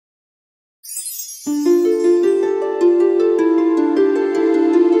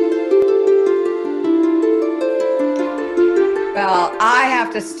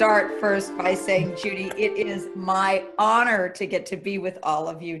have to start first by saying, Judy, it is my honor to get to be with all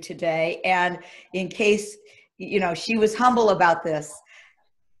of you today. And in case, she was humble about this,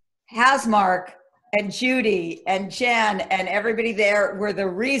 Hasmark and Judy and Jen and everybody there were the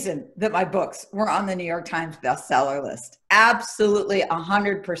reason that my books were on the New York Times bestseller list. Absolutely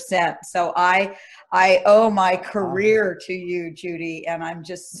 100%. So I owe my career to you, Judy, and I'm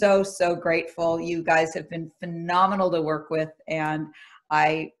just so, so grateful. You guys have been phenomenal to work with, and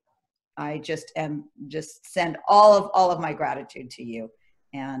I just send all of my gratitude to you.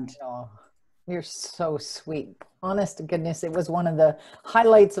 And you're so sweet. Honest to goodness, it was one of the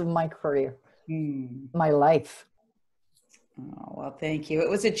highlights of my career, my life. Oh, well, thank you. It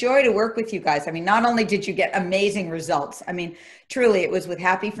was a joy to work with you guys. I mean, not only did you get amazing results, I mean, truly, it was with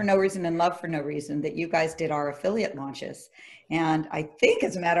Happy for No Reason and Love for No Reason that you guys did our affiliate launches. And I think,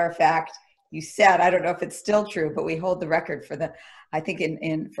 as a matter of fact, you said, I don't know if it's still true, but we hold the record for I think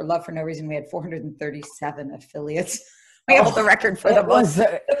for Love for No Reason, we had 437 affiliates. We hold the record for the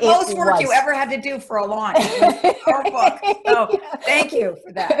most work you ever had to do for a launch. Our book. So thank you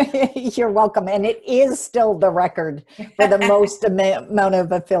for that. You're welcome. And it is still the record for the most amount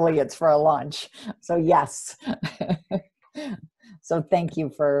of affiliates for a launch. So yes. So thank you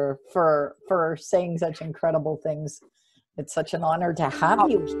for saying such incredible things. It's such an honor to have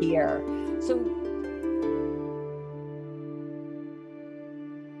you here. So